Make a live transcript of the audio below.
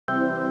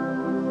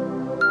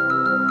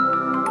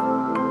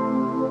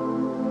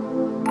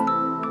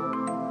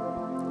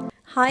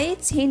Hi,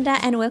 it's Hinda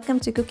and welcome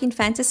to Cooking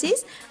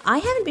Fantasies. I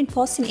haven't been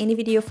posting any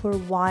video for a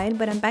while,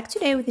 but I'm back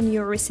today with a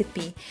new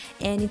recipe.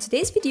 And in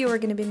today's video, we're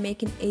going to be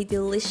making a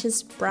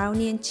delicious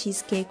brownie and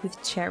cheesecake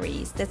with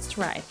cherries. That's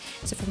right.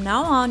 So from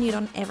now on, you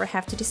don't ever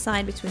have to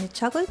decide between a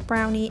chocolate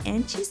brownie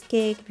and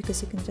cheesecake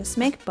because you can just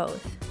make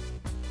both.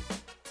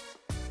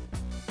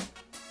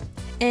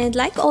 And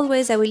like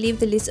always, I will leave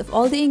the list of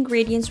all the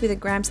ingredients with the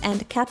grams and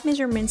the cup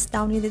measurements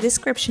down in the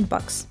description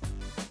box.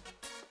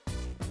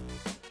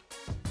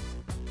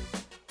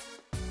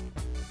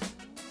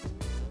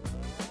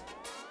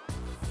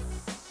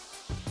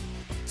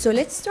 So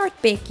let's start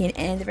baking,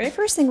 and the very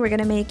first thing we're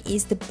gonna make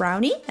is the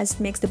brownie, as it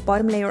makes the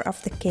bottom layer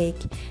of the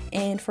cake.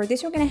 And for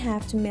this, we're gonna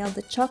have to melt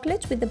the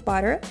chocolate with the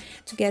butter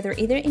together,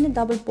 either in a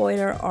double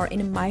boiler or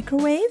in a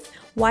microwave,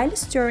 while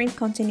stirring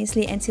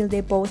continuously until they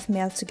both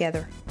melt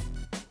together.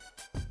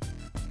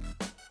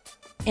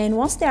 And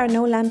once there are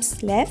no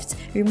lumps left,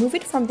 remove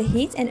it from the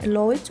heat and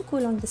allow it to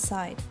cool on the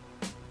side.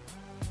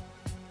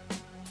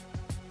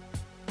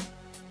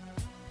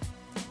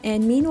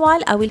 And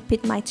meanwhile, I will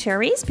pit my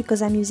cherries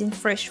because I'm using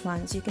fresh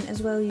ones. You can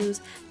as well use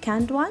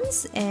canned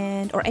ones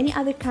or any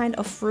other kind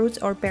of fruits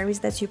or berries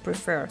that you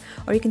prefer.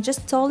 Or you can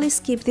just totally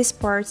skip this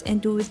part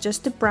and do with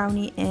just the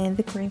brownie and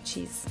the cream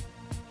cheese.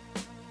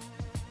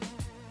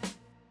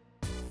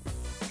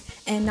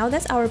 And now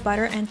that our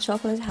butter and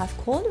chocolate have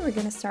cooled, we're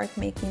gonna start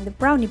making the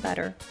brownie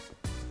batter.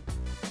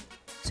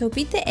 So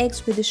beat the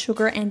eggs with the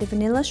sugar and the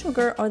vanilla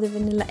sugar or the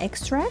vanilla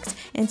extract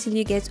until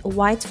you get a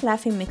white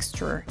fluffy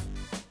mixture.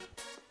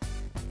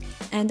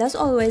 And as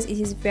always, it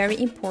is very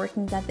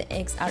important that the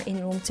eggs are in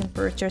room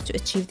temperature to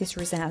achieve this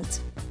result.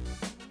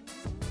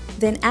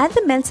 Then add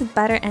the melted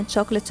butter and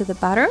chocolate to the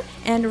batter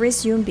and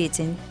resume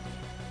beating.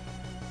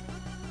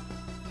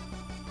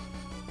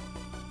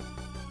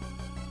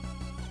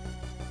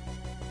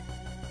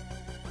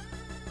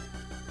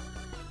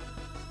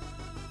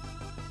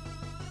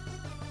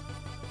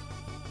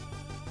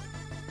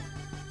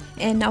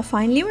 And now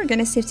finally, we're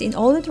gonna sift in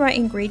all the dry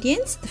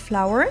ingredients, the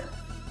flour,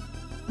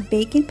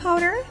 baking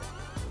powder.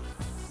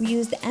 We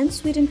use the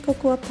unsweetened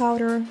cocoa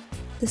powder,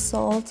 the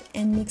salt,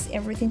 and mix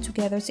everything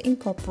together to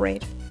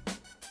incorporate.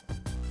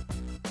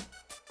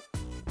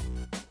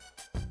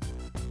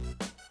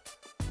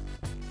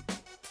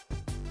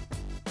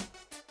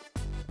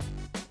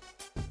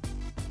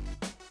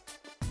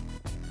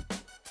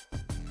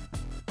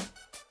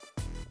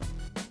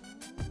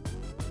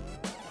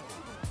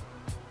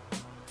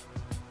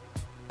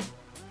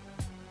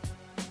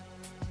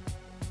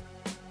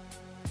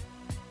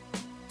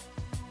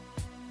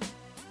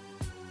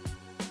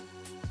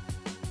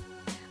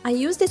 I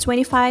used the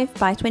 25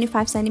 by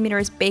 25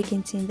 centimeters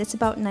baking tin, that's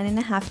about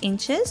 9.5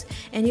 inches,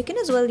 and you can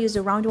as well use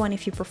a round one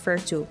if you prefer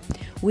to,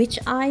 which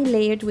I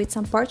layered with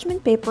some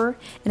parchment paper,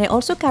 and I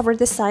also covered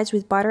the sides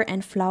with butter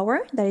and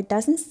flour that it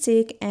doesn't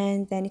stick,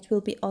 and then it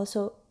will be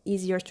also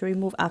easier to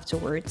remove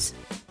afterwards.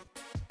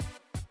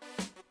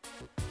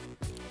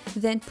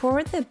 Then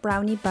pour the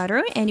brownie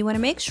batter, and you want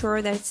to make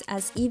sure that it's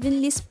as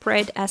evenly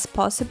spread as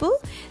possible.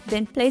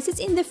 Then place it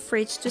in the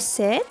fridge to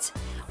set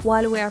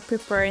while we are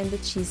preparing the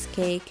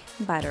cheesecake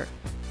batter.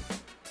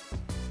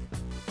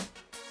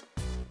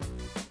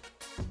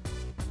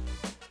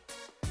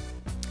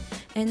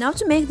 And now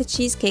to make the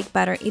cheesecake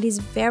batter, it is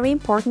very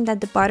important that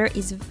the butter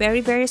is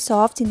very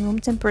soft in room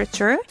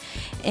temperature.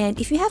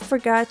 And if you have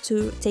forgot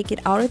to take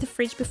it out of the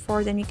fridge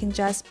before, then you can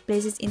just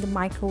place it in the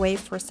microwave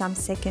for some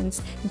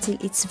seconds until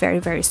it's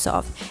very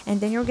soft.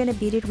 And then you're gonna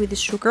beat it with the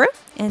sugar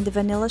and the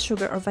vanilla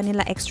sugar or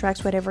vanilla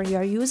extracts, whatever you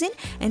are using,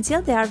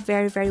 until they are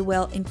very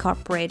well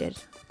incorporated.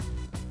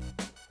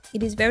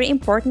 It is very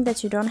important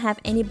that you don't have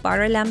any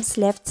butter lumps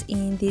left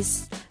in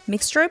this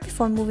mixture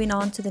before moving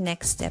on to the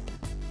next step.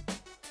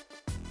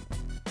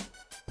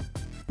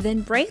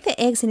 Then break the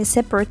eggs in a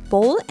separate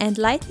bowl and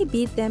lightly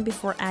beat them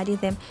before adding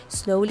them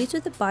slowly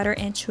to the butter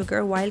and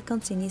sugar while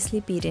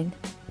continuously beating.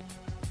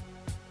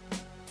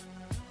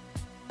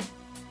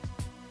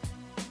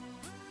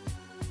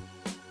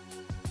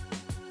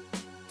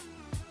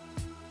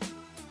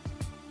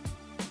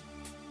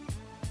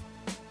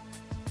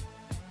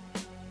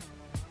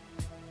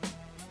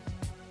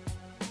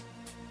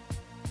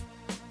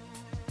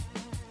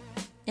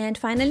 And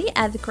finally,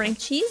 add the cream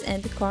cheese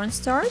and the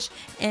cornstarch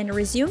and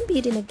resume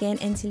beating again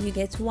until you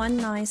get one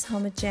nice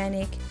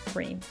homogenic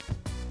cream.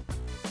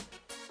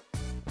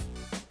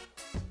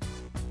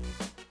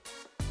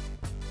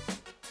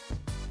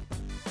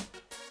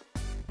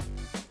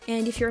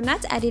 And if you're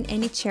not adding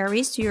any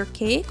cherries to your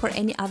cake or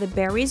any other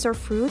berries or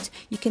fruit,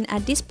 you can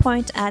at this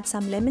point add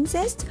some lemon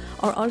zest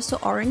or also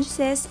orange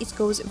zest. It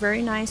goes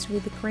very nice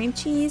with the cream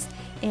cheese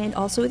and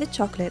also with the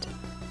chocolate.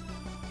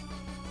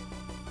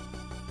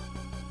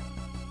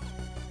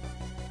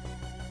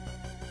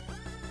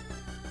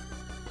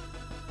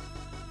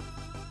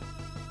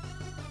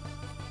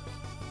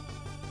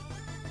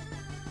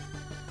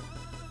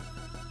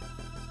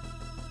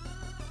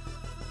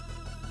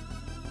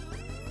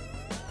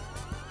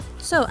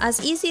 So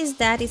as easy as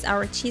that is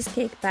our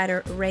cheesecake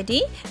batter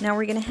ready. Now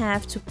we're gonna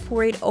have to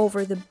pour it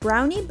over the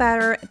brownie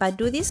batter, but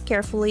do this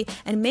carefully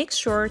and make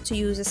sure to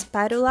use a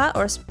spatula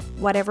or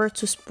whatever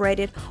to spread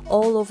it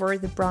all over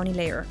the brownie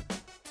layer.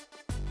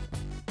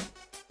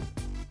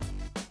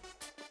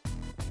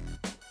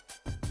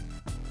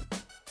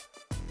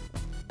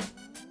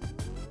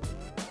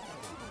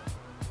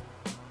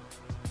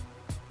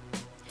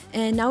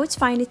 And now it's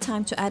finally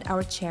time to add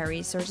our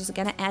cherries. So we're just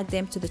gonna add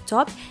them to the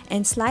top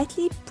and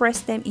slightly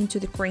press them into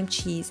the cream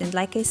cheese. And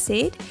like I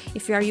said,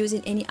 if you are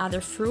using any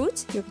other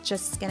fruit, you're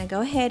just gonna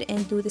go ahead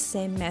and do the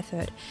same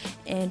method.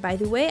 And by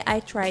the way,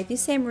 I tried the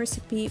same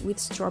recipe with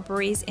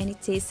strawberries and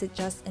it tasted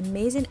just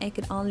amazing. I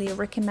could only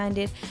recommend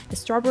it. The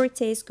strawberry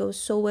taste goes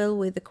so well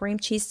with the cream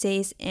cheese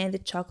taste and the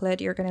chocolate.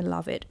 You're gonna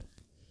love it.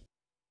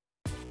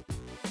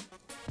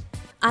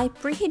 I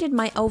preheated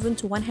my oven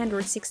to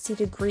 160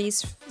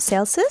 degrees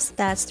Celsius,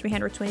 that's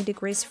 320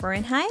 degrees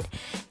Fahrenheit,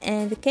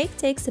 and the cake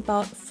takes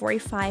about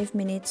 45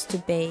 minutes to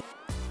bake.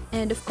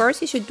 And of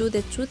course you should do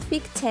the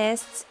toothpick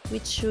test,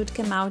 which should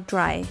come out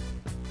dry.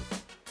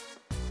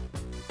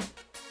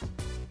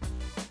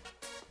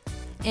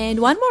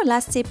 And one more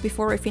last tip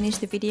before we finish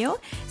the video.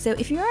 So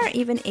if you are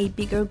even a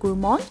bigger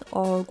gourmand,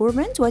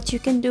 what you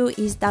can do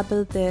is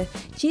double the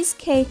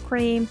cheesecake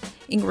cream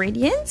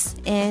ingredients,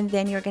 and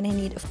then you're gonna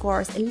need, of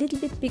course, a little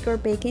bit bigger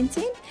baking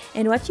tin,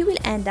 and what you will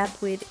end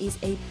up with is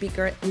a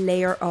bigger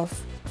layer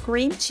of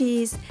cream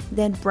cheese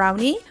than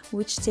brownie,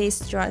 which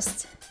tastes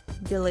just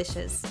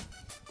delicious.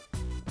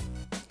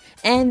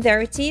 And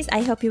there it is.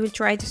 I hope you will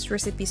try this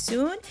recipe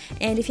soon.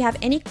 And if you have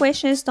any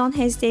questions, don't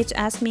hesitate to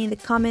ask me in the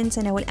comments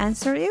and I will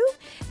answer you.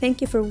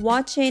 Thank you for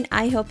watching.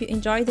 I hope you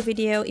enjoyed the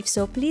video. If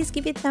so, please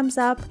give it a thumbs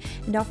up.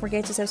 And don't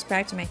forget to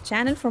subscribe to my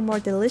channel for more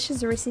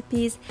delicious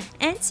recipes.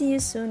 And see you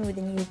soon with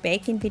a new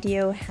baking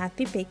video.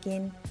 Happy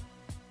baking!